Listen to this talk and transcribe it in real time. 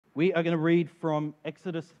We are going to read from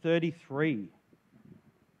Exodus 33.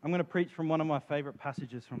 I'm going to preach from one of my favorite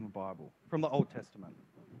passages from the Bible, from the Old Testament.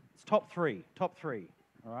 It's top three, all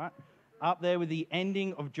right? Up there with the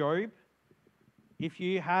ending of Job. If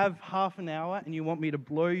you have half an hour and you want me to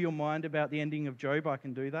blow your mind about the ending of Job, I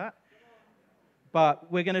can do that.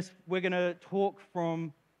 But we're going to talk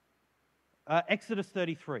from Exodus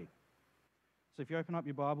 33. So if you open up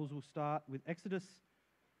your Bibles, we'll start with Exodus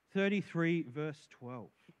 33, verse 12.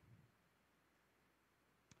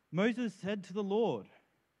 Moses said to the Lord,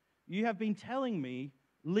 "You have been telling me,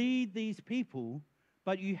 lead these people,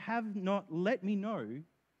 but you have not let me know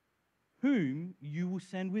whom you will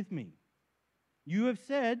send with me. You have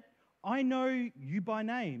said, I know you by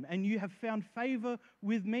name, and you have found favor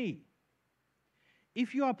with me.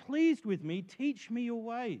 If you are pleased with me, teach me your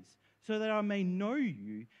ways, so that I may know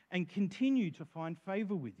you and continue to find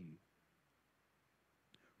favor with you.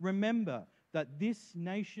 Remember that this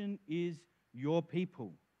nation is your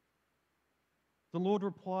people." The Lord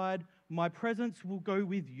replied, "My presence will go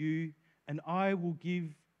with you, and I will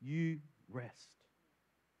give you rest."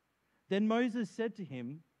 Then Moses said to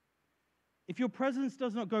him, "If your presence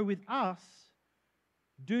does not go with us,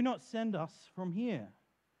 do not send us from here.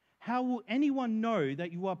 How will anyone know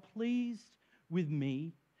that you are pleased with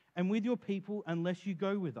me and with your people unless you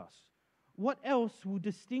go with us? What else will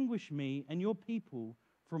distinguish me and your people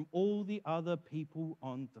from all the other people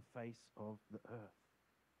on the face of the earth?"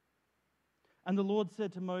 And the Lord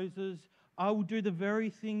said to Moses, "I will do the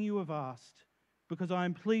very thing you have asked, because I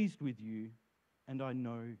am pleased with you and I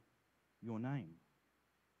know your name."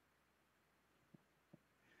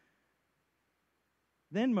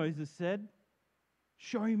 Then Moses said,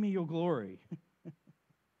 "Show me your glory."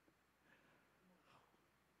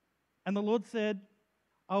 And the Lord said,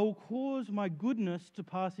 "I will cause my goodness to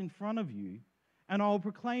pass in front of you, and I will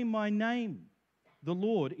proclaim my name, the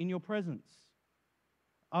Lord, in your presence.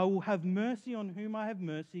 I will have mercy on whom I have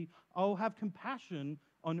mercy. I will have compassion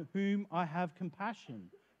on whom I have compassion.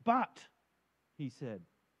 But," he said,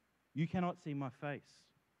 "you cannot see my face."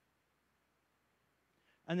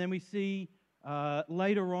 And then we see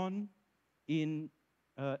later on in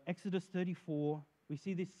Exodus 34, we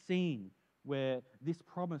see this scene where this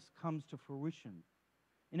promise comes to fruition.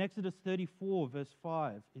 In Exodus 34, verse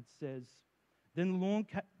 5, it says, Then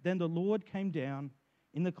the Lord came down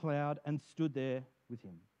in the cloud and stood there with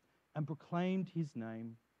him, and proclaimed his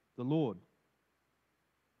name, the Lord.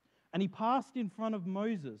 And he passed in front of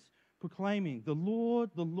Moses, proclaiming, the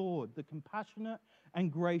Lord, the compassionate and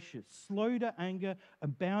gracious, slow to anger,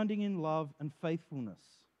 abounding in love and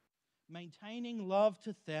faithfulness, maintaining love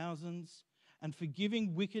to thousands, and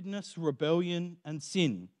forgiving wickedness, rebellion, and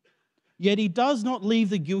sin. Yet he does not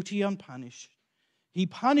leave the guilty unpunished. He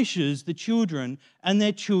punishes the children and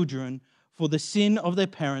their children for the sin of their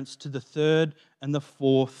parents to the third and the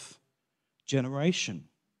fourth generation.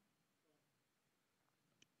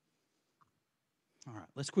 All right,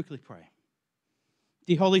 let's quickly pray.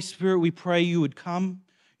 Dear Holy Spirit, we pray you would come,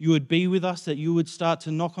 you would be with us, that you would start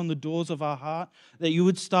to knock on the doors of our heart, that you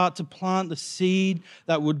would start to plant the seed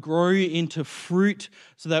that would grow into fruit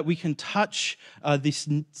so that we can touch this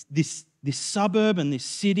suburb and this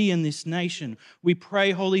city and this nation. We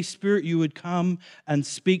pray, Holy Spirit, you would come and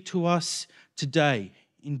speak to us today.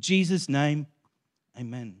 In Jesus' name,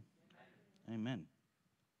 amen. Amen.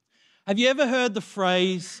 Have you ever heard the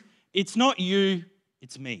phrase, "It's not you,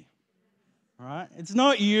 it's me"? All right? It's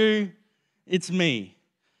not you, it's me.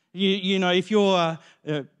 You know, if you're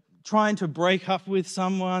trying to break up with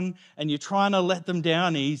someone and you're trying to let them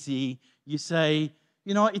down easy, you say,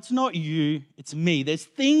 you know, it's not you, it's me. There's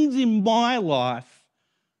things in my life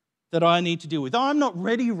that I need to deal with. I'm not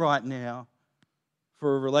ready right now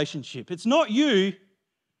for a relationship. It's not you,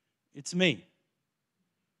 it's me.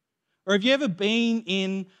 Or have you ever been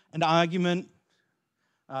in an argument,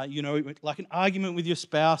 like an argument with your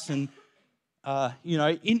spouse, and,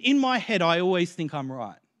 in my head, I always think I'm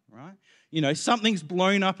right? Something's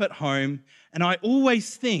blown up at home, and I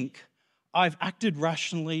always think I've acted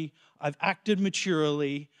rationally, I've acted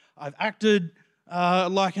maturely, I've acted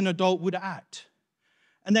like an adult would act.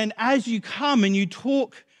 And then as you come and you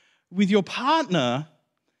talk with your partner,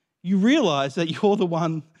 you realize that you're the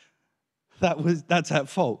one that's at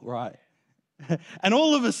fault, right? And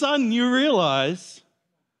all of a sudden you realize,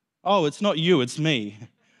 oh, it's not you, it's me.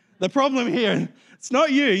 The problem here, it's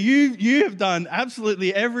not you. You have done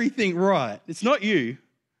absolutely everything right. It's not you,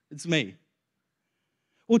 it's me.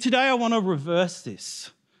 Well, today I want to reverse this.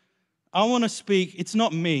 I want to speak, it's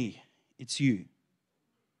not me, it's you.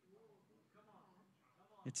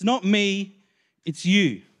 It's not me, it's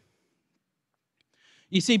you.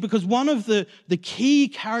 You see, because one of the key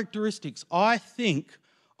characteristics, I think,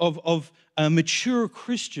 of a mature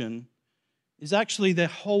Christian is actually their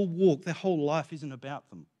whole walk, their whole life isn't about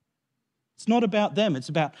them. It's not about them. It's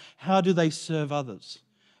about how do they serve others?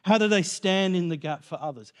 How do they stand in the gap for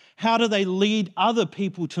others? How do they lead other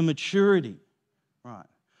people to maturity? Right.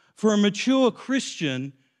 For a mature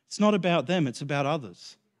Christian, it's not about them, it's about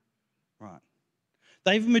others. Right.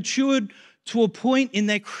 They've matured to a point in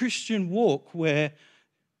their Christian walk where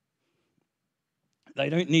they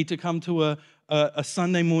don't need to come to a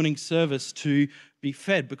Sunday morning service to be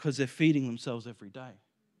fed because they're feeding themselves every day.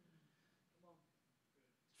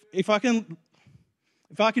 If I can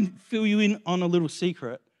fill you in on a little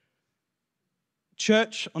secret,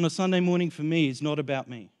 church on a Sunday morning for me is not about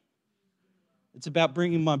me. It's about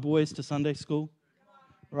bringing my boys to Sunday school,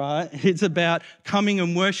 right? It's about coming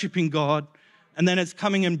and worshiping God, and then it's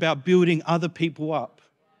coming and about building other people up,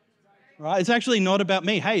 right? It's actually not about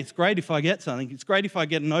me. Hey, it's great if I get something. It's great if I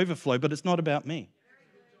get an overflow, but it's not about me.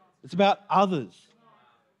 It's about others.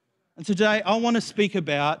 And today I want to speak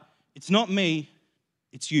about it's not me,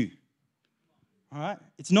 it's you, all right?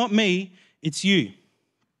 It's not me, it's you.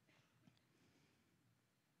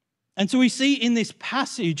 And so we see in this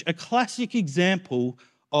passage a classic example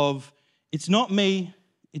of it's not me,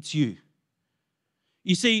 it's you.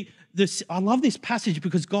 You see, I love this passage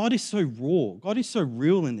because God is so raw. God is so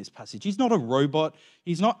real in this passage. He's not a robot.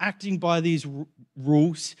 He's not acting by these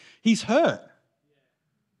rules. He's hurt.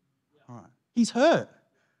 All right. He's hurt.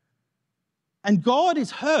 And God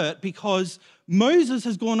is hurt because Moses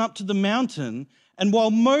has gone up to the mountain, and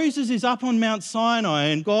while Moses is up on Mount Sinai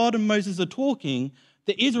and God and Moses are talking,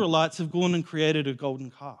 the Israelites have gone and created a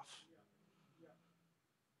golden calf.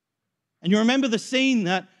 And you remember the scene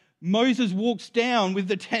that Moses walks down with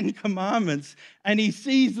the 10 Commandments and he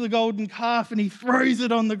sees the golden calf and he throws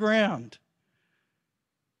it on the ground.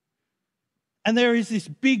 And there is this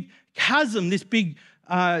big chasm, this big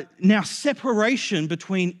now separation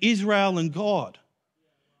between Israel and God.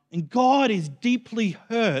 And God is deeply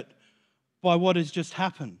hurt by what has just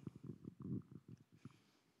happened.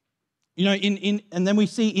 You know, and then we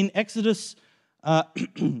see in Exodus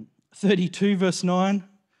 32, verse 9,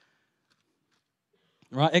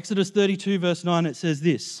 right? Exodus 32, verse 9, it says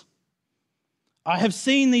this: I have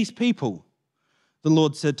seen these people, the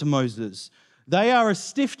Lord said to Moses. They are a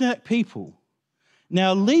stiff-necked people.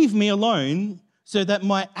 Now leave me alone so that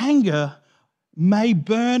my anger may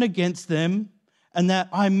burn against them and that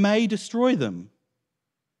I may destroy them.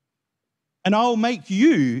 And I will make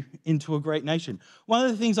you into a great nation. One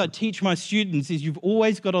of the things I teach my students is you've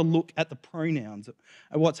always got to look at the pronouns,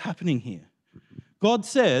 at what's happening here. God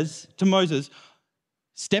says to Moses,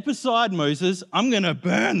 step aside, Moses, I'm going to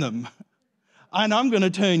burn them. And I'm going to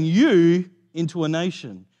turn you into a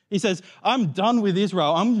nation. He says, I'm done with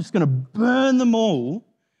Israel. I'm just going to burn them all.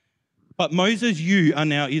 But Moses, you are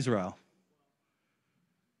now Israel.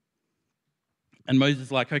 And Moses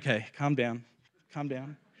is like, okay, calm down, calm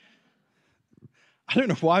down. I don't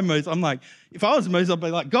know why Moses, I'm like, if I was Moses, I'd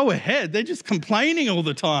be like, go ahead. They're just complaining all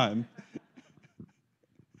the time.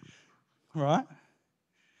 Right?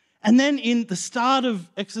 And then in the start of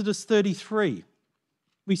Exodus 33,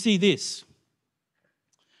 we see this.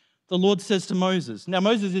 The Lord says to Moses, now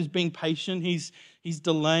Moses is being patient. He's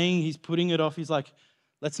delaying. He's putting it off. He's like,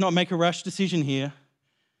 let's not make a rash decision here.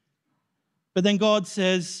 But then God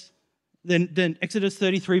says, then Exodus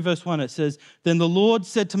 33 verse 1, it says, then the Lord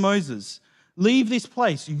said to Moses, leave this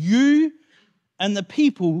place, you and the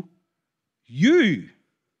people you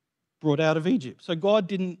brought out of Egypt. So God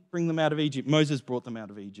didn't bring them out of Egypt. Moses brought them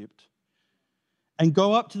out of Egypt. And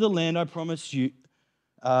go up to the land I promised you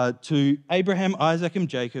to Abraham, Isaac, and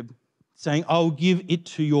Jacob, saying, I'll give it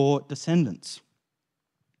to your descendants.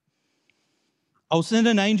 I'll send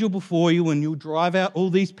an angel before you and you'll drive out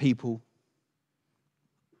all these people.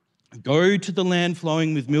 Go to the land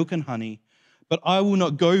flowing with milk and honey, but I will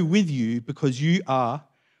not go with you because you are,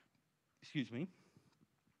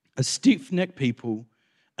 a stiff-necked people,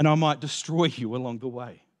 and I might destroy you along the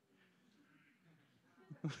way.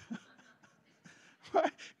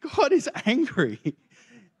 God is angry.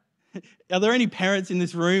 Are there any parents in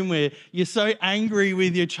this room where you're so angry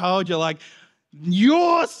with your child, you're like,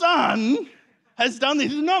 your son has done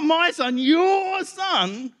this. It's not my son, your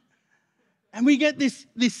son. And we get this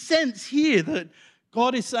sense here that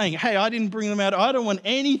God is saying, hey, I didn't bring them out. I don't want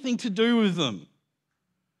anything to do with them.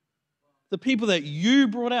 The people that you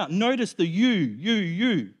brought out, notice the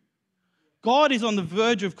you. God is on the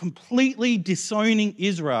verge of completely disowning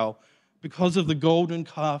Israel because of the golden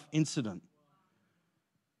calf incident.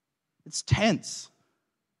 It's tense.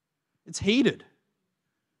 It's heated.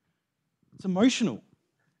 It's emotional.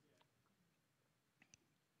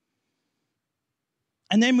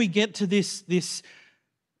 And then we get to this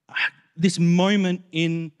moment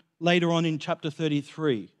later on in chapter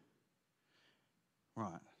 33,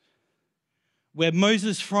 right, where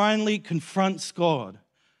Moses finally confronts God,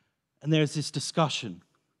 and there's this discussion.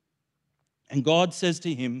 And God says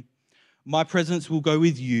to him, my presence will go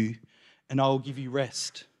with you, and I will give you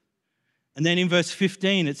rest. And then in verse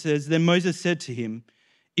 15 it says, then Moses said to him,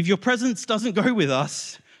 if your presence doesn't go with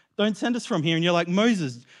us, don't send us from here. And you're like,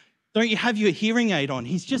 Moses, don't you have your hearing aid on?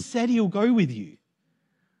 He's just said he'll go with you.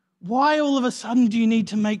 Why all of a sudden do you need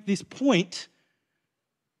to make this point?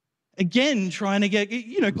 Again, trying to get,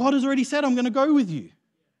 God has already said, I'm going to go with you.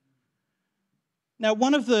 Now,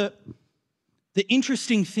 one of the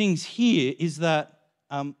interesting things here is that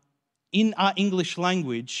in our English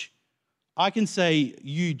language, I can say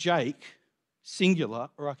you, Jake, singular,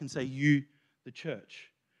 or I can say you, the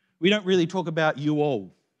church. We don't really talk about you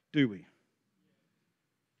all, do we?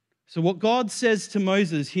 So what God says to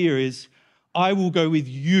Moses here is, I will go with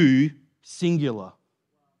you, singular.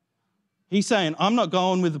 He's saying, I'm not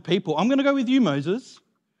going with the people. I'm going to go with you, Moses.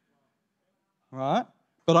 Right?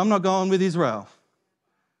 But I'm not going with Israel.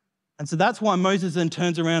 And so that's why Moses then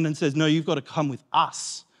turns around and says, no, you've got to come with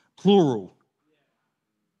us, plural.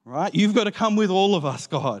 Right? You've got to come with all of us,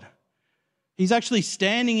 God. He's actually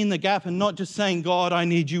standing in the gap and not just saying, God, I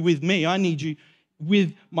need you with me. I need you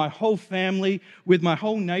with my whole family, with my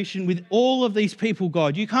whole nation, with all of these people,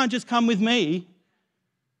 God. You can't just come with me.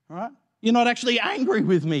 Right? You're not actually angry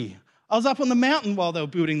with me. I was up on the mountain while they were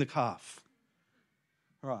building the calf.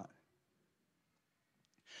 Right.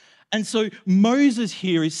 And so Moses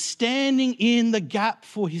here is standing in the gap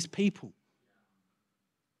for his people.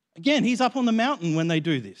 Again, he's up on the mountain when they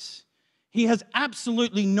do this. He has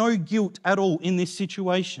absolutely no guilt at all in this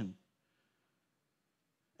situation.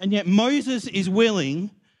 And yet Moses is willing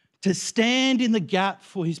to stand in the gap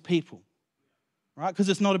for his people. Right? Because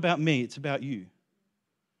it's not about me, it's about you.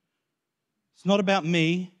 It's not about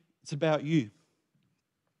me, it's about you.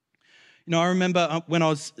 I remember when I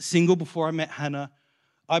was single before I met Hannah,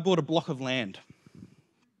 I bought a block of land.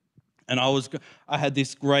 And I had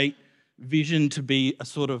this great vision to be a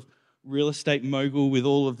sort of real estate mogul with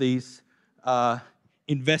all of these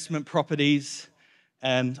investment properties.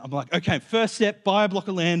 And I'm like, okay, first step, buy a block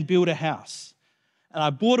of land, build a house. And I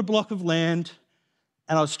bought a block of land,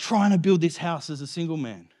 and I was trying to build this house as a single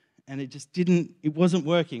man. And it wasn't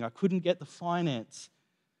working. I couldn't get the finance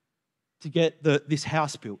to get this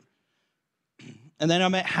house built. And then I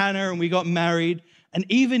met Hannah and we got married. And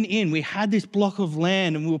even we had this block of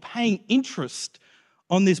land and we were paying interest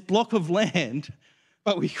on this block of land,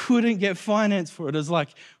 but we couldn't get finance for it. It was like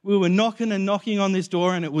we were knocking and knocking on this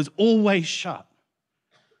door and it was always shut.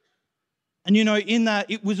 And in that,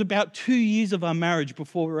 it was about 2 years of our marriage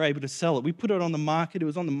before we were able to sell it. We put it on the market. It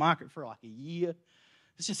was on the market for like a year.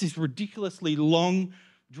 It's just this ridiculously long,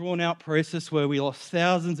 drawn-out process where we lost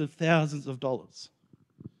thousands of dollars.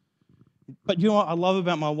 But you know what I love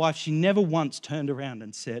about my wife? She never once turned around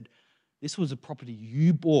and said, this was a property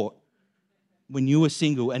you bought when you were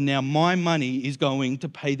single, and now my money is going to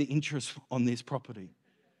pay the interest on this property.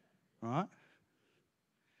 Right?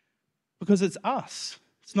 Because it's us.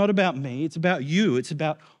 It's not about me. It's about you. It's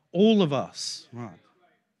about all of us. Right?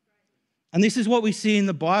 And this is what we see in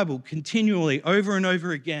the Bible continually, over and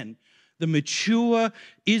over again. The mature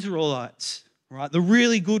Israelites, right, the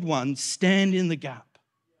really good ones, stand in the gap.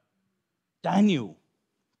 Daniel.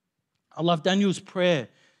 I love Daniel's prayer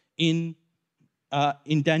in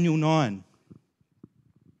Daniel 9.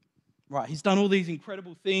 Right, he's done all these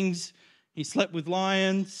incredible things. He slept with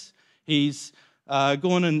lions. He's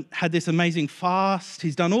gone and had this amazing fast.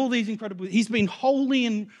 He's done all these incredible... He's been holy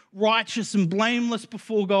and righteous and blameless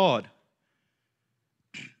before God.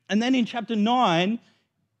 And then in chapter 9,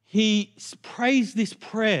 he prays this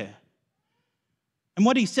prayer. And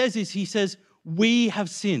what he says, we have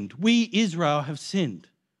sinned. We, Israel, have sinned.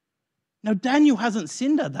 Now, Daniel hasn't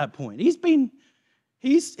sinned at that point.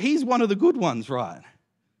 He's one of the good ones, right?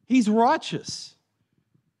 He's righteous.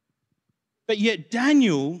 But yet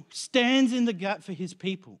Daniel stands in the gap for his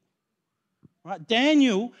people. Right?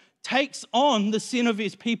 Daniel takes on the sin of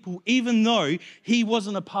his people even though he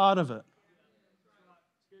wasn't a part of it.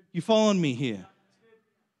 You following me here?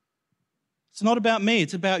 It's not about me,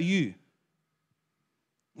 it's about you.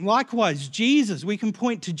 Likewise, Jesus, we can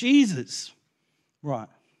point to Jesus. Right.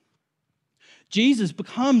 Jesus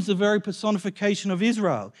becomes the very personification of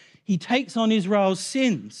Israel. He takes on Israel's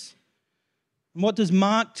sins. And what does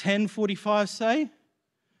Mark 10:45 say?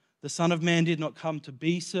 The Son of Man did not come to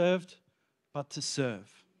be served, but to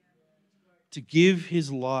serve. To give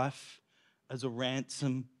his life as a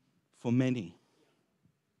ransom for many.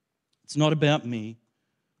 It's not about me,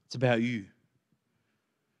 It's about you.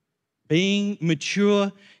 Being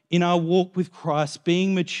mature in our walk with Christ,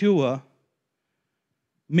 being mature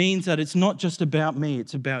means that it's not just about me,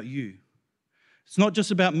 it's about you. It's not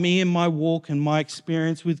just about me and my walk and my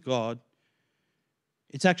experience with God.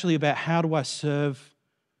 It's actually about how do I serve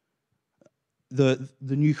the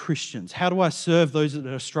new Christians? How do I serve those that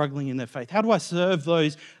are struggling in their faith? How do I serve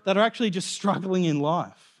those that are actually just struggling in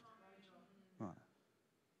life? Right.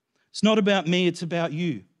 It's not about me, it's about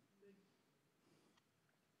you.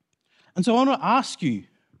 And so I want to ask you,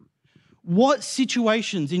 what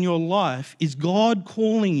situations in your life is God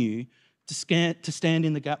calling you to stand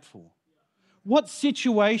in the gap for? What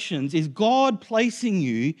situations is God placing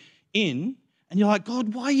you in? And you're like,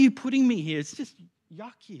 God, why are you putting me here? It's just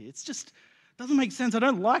yuck here. It's just doesn't make sense. I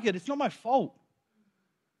don't like it. It's not my fault.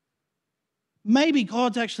 Maybe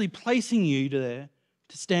God's actually placing you there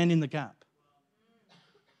to stand in the gap.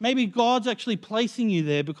 Maybe God's actually placing you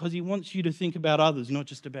there because he wants you to think about others, not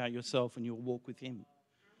just about yourself and your walk with him.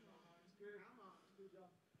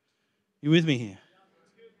 You with me here?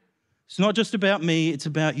 It's not just about me, it's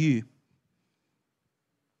about you.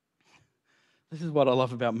 This is what I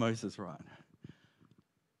love about Moses, right?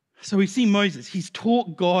 So we see Moses, he's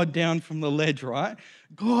talked God down from the ledge, right?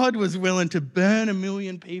 God was willing to burn 1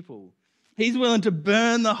 million people. He's willing to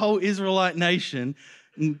burn the whole Israelite nation.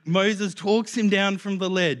 And Moses talks him down from the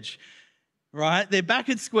ledge, right? They're back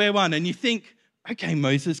at square one. And you think, okay,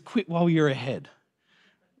 Moses, quit while you're ahead,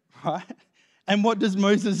 right? And what does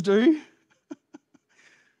Moses do?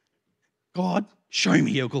 God, show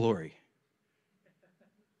me your glory.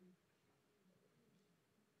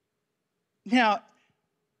 Now,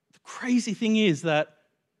 the crazy thing is that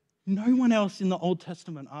no one else in the Old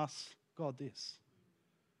Testament asks God this.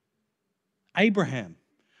 Abraham,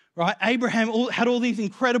 right? Abraham had all these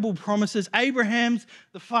incredible promises. Abraham's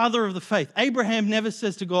the father of the faith. Abraham never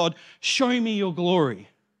says to God, show me your glory.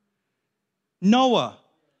 Noah,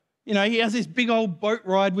 he has this big old boat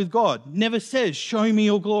ride with God. Never says, show me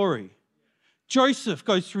your glory. Joseph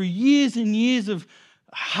goes through years and years of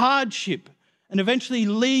hardship and eventually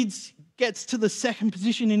gets to the second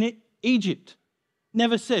position in Egypt.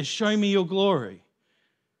 Never says, show me your glory.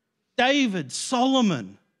 David,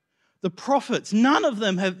 Solomon, the prophets, none of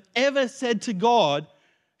them have ever said to God,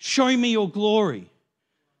 show me your glory.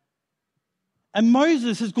 And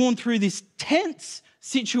Moses has gone through this tense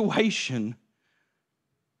situation,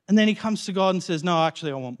 and then he comes to God and says, no,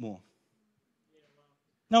 actually, I want more.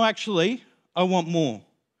 No, actually, I want more.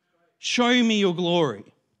 Show me your glory.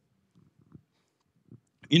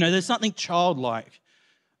 There's something childlike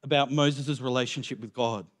about Moses' relationship with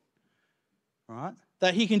God, right?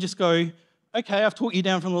 That he can just go, okay, I've taught you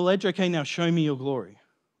down from the ledge. Okay, now show me your glory.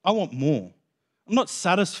 I want more. I'm not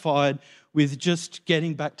satisfied with just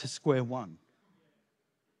getting back to square one.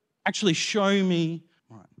 Actually, show me.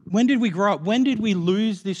 Right. When did we grow up? When did we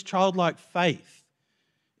lose this childlike faith?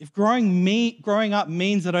 If growing up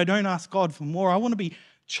means that I don't ask God for more, I want to be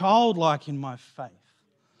childlike in my faith.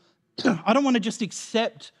 I don't want to just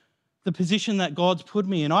accept the position that God's put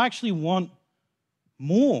me in. I actually want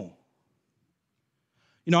more.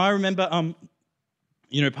 I remember,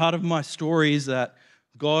 part of my story is that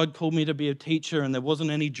God called me to be a teacher and there wasn't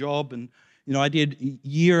any job. And, I did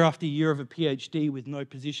year after year of a PhD with no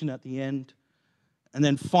position at the end. And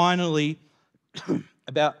then finally,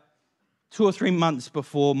 about 2 or 3 months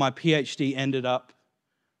before my PhD ended up,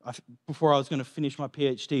 before I was going to finish my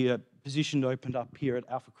PhD, a position opened up here at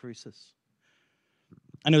Alpha Crucis.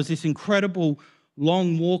 And it was this incredible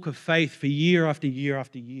long walk of faith for year after year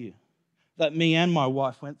after year that me and my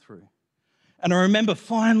wife went through. And I remember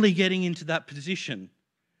finally getting into that position.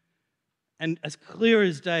 And as clear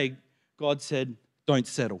as day, God said, don't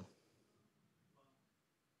settle.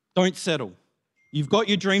 Don't settle. You've got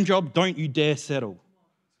your dream job, don't you dare settle.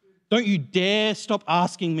 Don't you dare stop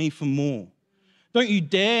asking me for more. Don't you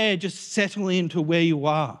dare just settle into where you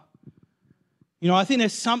are. I think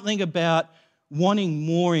there's something about wanting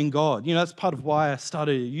more in God. That's part of why I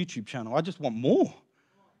started a YouTube channel. I just want more.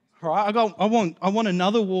 Right? I want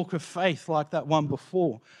another walk of faith like that one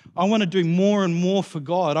before. I want to do more and more for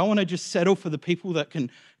God. I want to just settle for the people that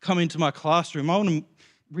can come into my classroom. I want to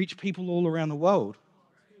reach people all around the world.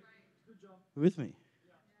 You're with me?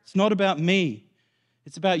 It's not about me.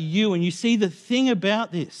 It's about you. And you see the thing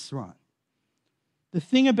about this, right? The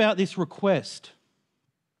thing about this request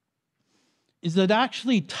is that it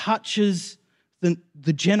actually touches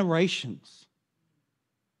the generations.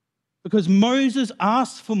 Because Moses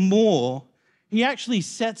asked for more, he actually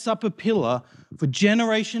sets up a pillar for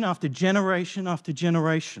generation after generation after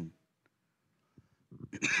generation.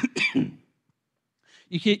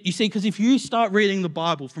 You see, because if you start reading the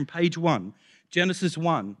Bible from page 1, Genesis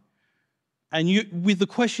 1, and you with the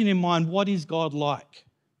question in mind, what is God like?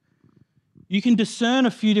 You can discern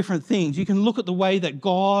a few different things. You can look at the way that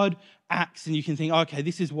God acts and you can think, okay,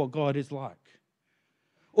 this is what God is like.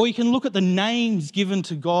 Or you can look at the names given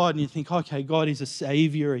to God and you think, okay, God is a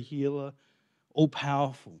savior, a healer,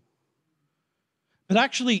 all-powerful. But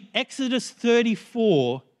actually, Exodus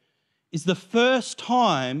 34 is the first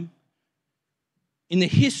time in the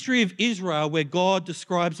history of Israel where God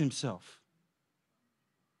describes himself.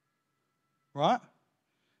 Right?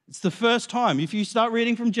 It's the first time. If you start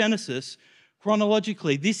reading from Genesis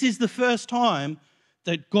chronologically, this is the first time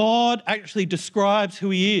that God actually describes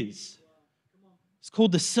who he is. It's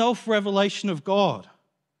called the self-revelation of God.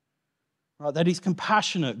 Right? That he's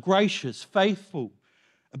compassionate, gracious, faithful,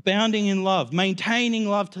 abounding in love, maintaining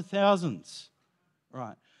love to thousands.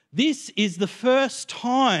 Right? This is the first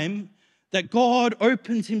time that God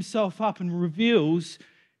opens himself up and reveals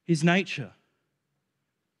his nature.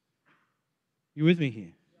 You with me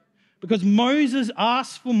here? Because Moses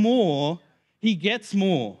asks for more, he gets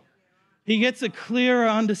more. He gets a clearer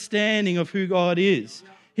understanding of who God is.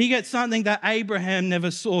 He gets something that Abraham never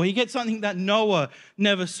saw. He gets something that Noah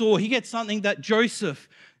never saw. He gets something that Joseph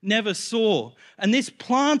never saw. And this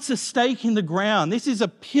plants a stake in the ground. This is a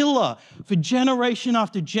pillar for generation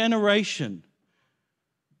after generation.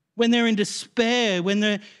 When they're in despair, when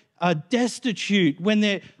they're destitute, when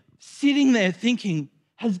they're sitting there thinking,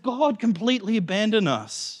 has God completely abandoned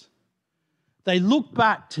us? They look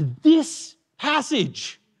back to this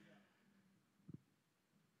passage.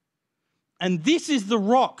 And this is the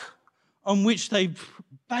rock on which they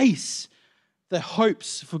base their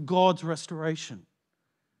hopes for God's restoration.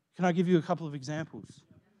 Can I give you a couple of examples?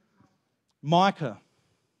 Micah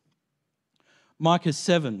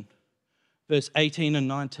 7, verse 18 and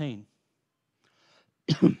 19.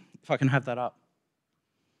 If I can have that up.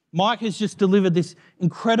 Micah has just delivered this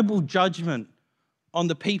incredible judgment on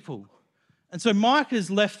the people. And so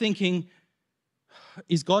Micah's left thinking,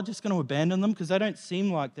 is God just going to abandon them? Because they don't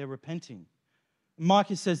seem like they're repenting.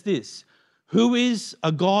 Micah says this, who is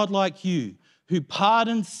a God like you, who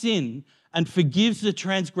pardons sin and forgives the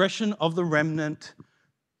transgression of the remnant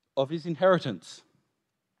of his inheritance,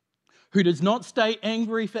 who does not stay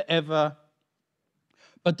angry forever,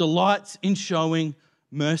 but delights in showing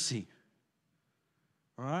mercy.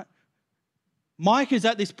 All right? Micah's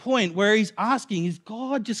at this point where he's asking, is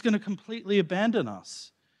God just going to completely abandon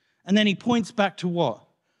us? And then he points back to what?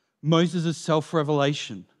 Moses'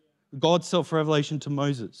 self-revelation. God's self-revelation to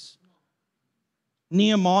Moses.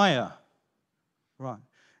 Nehemiah. Right.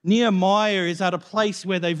 Nehemiah is at a place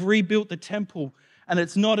where they've rebuilt the temple and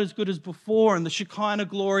it's not as good as before and the Shekinah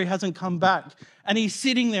glory hasn't come back. And he's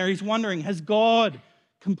sitting there, he's wondering, has God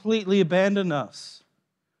completely abandoned us?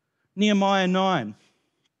 Nehemiah 9,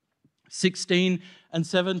 16 and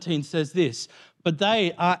 17 says this, but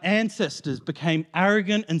they, our ancestors, became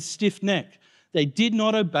arrogant and stiff-necked. They did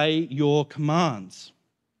not obey your commands.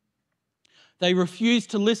 They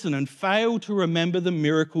refused to listen and failed to remember the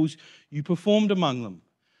miracles you performed among them.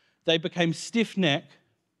 They became stiff-necked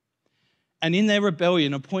and in their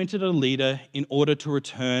rebellion appointed a leader in order to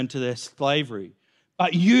return to their slavery.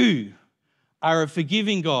 But you are a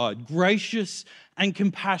forgiving God, gracious and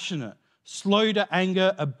compassionate, slow to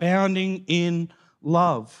anger, abounding in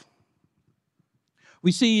love.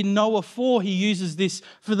 We see in Noah 4, he uses this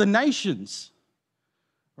for the nations.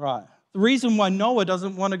 Right. The reason why Noah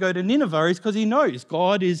doesn't want to go to Nineveh is because he knows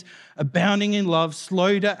God is abounding in love,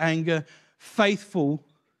 slow to anger, faithful,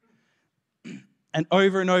 and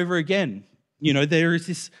over again. You know, there is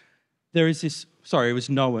this, sorry, it was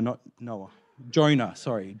Noah, not Noah. Jonah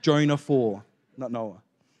 4, not Noah.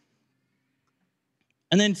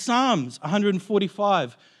 And then Psalms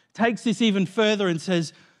 145 takes this even further and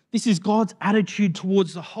says, this is God's attitude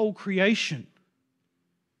towards the whole creation.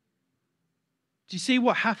 Do you see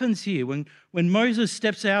what happens here? When Moses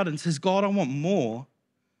steps out and says, God, I want more,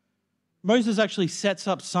 Moses actually sets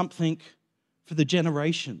up something for the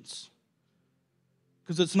generations.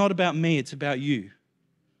 Because it's not about me, it's about you.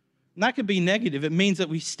 And that could be negative. It means that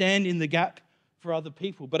we stand in the gap for other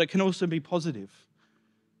people, but it can also be positive.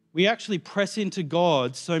 We actually press into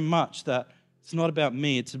God so much that it's not about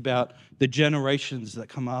me, it's about the generations that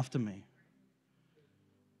come after me.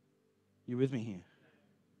 You with me here?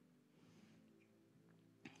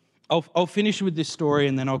 I'll finish with this story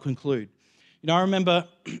and then I'll conclude. You know, I remember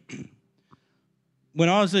when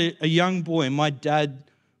I was a young boy, my dad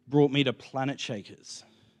brought me to Planet Shakers.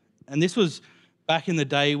 And this was back in the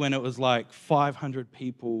day when it was like 500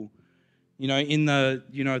 people, you know, in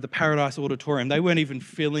the Paradise Auditorium. They weren't even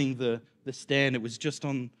filling the the stand. It was just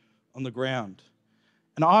on the ground.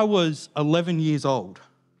 And I was 11 years old.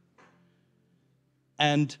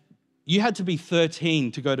 And you had to be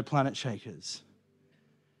 13 to go to Planet Shakers.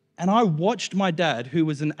 And I watched my dad, who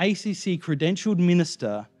was an ACC credentialed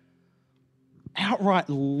minister, outright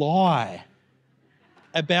lie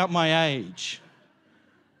about my age.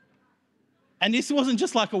 And this wasn't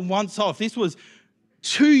just like a once-off. This was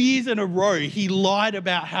 2 years in a row. He lied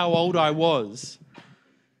about how old I was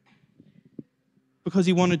because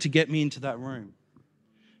he wanted to get me into that room.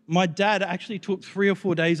 My dad actually took 3 or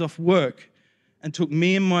 4 days off work and took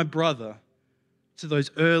me and my brother to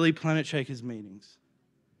those early Planet Shakers meetings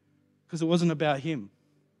because it wasn't about him.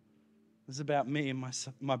 It was about me and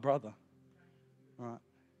my brother. All right.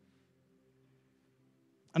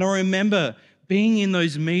 And I remember being in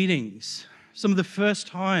those meetings, some of the first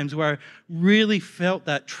times where I really felt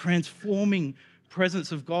that transforming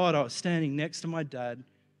presence of God. I was standing next to my dad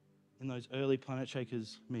in those early Planet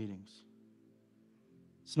Shakers meetings.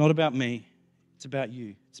 It's not about me. It's about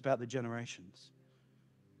you. It's about the generations.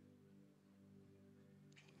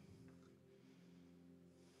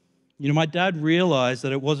 You know, my dad realized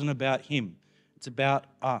that it wasn't about him. It's about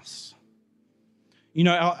us. You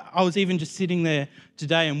know, I was even just sitting there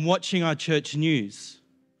today and watching our church news.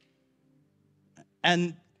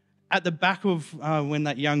 And at the back of when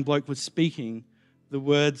that young bloke was speaking, the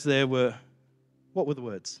words there were, what were the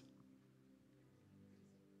words?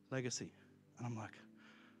 Legacy. And I'm like,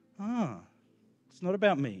 it's not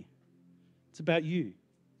about me. It's about you.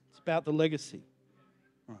 It's about the legacy.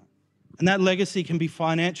 Right. And that legacy can be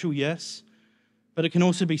financial, yes, but it can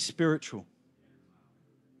also be spiritual.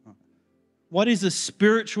 Right. What is a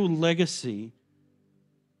spiritual legacy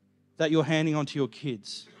that you're handing on to your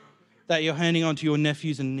kids, that you're handing on to your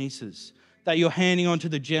nephews and nieces, that you're handing on to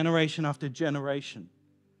the generation after generation?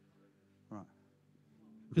 Right.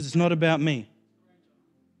 Because it's not about me.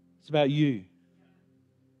 It's about you.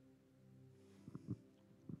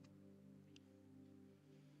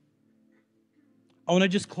 I want to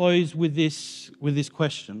just close with this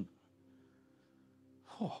question.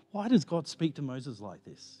 Why does God speak to Moses like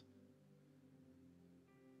this?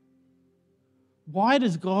 Why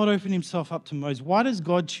does God open himself up to Moses? Why does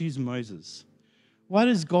God choose Moses? Why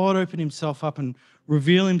does God open himself up and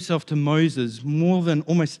reveal himself to Moses more than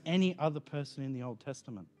almost any other person in the Old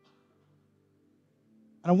Testament?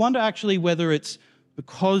 And I wonder actually whether it's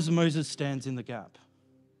because Moses stands in the gap,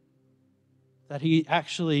 that he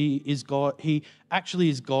actually is God. He actually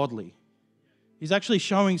is godly. He's actually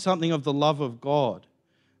showing something of the love of God.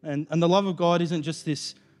 And the love of God isn't just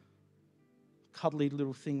this cuddly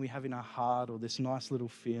little thing we have in our heart or this nice little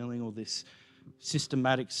feeling or this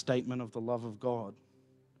systematic statement of the love of God.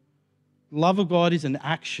 The love of God is an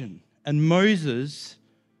action. And Moses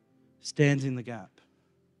stands in the gap.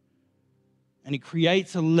 And he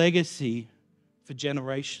creates a legacy for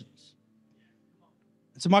generations.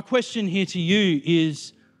 So my question here to you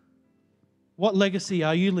is, what legacy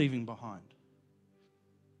are you leaving behind?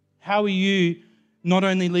 How are you not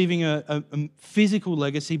only leaving a physical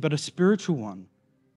legacy, but a spiritual one?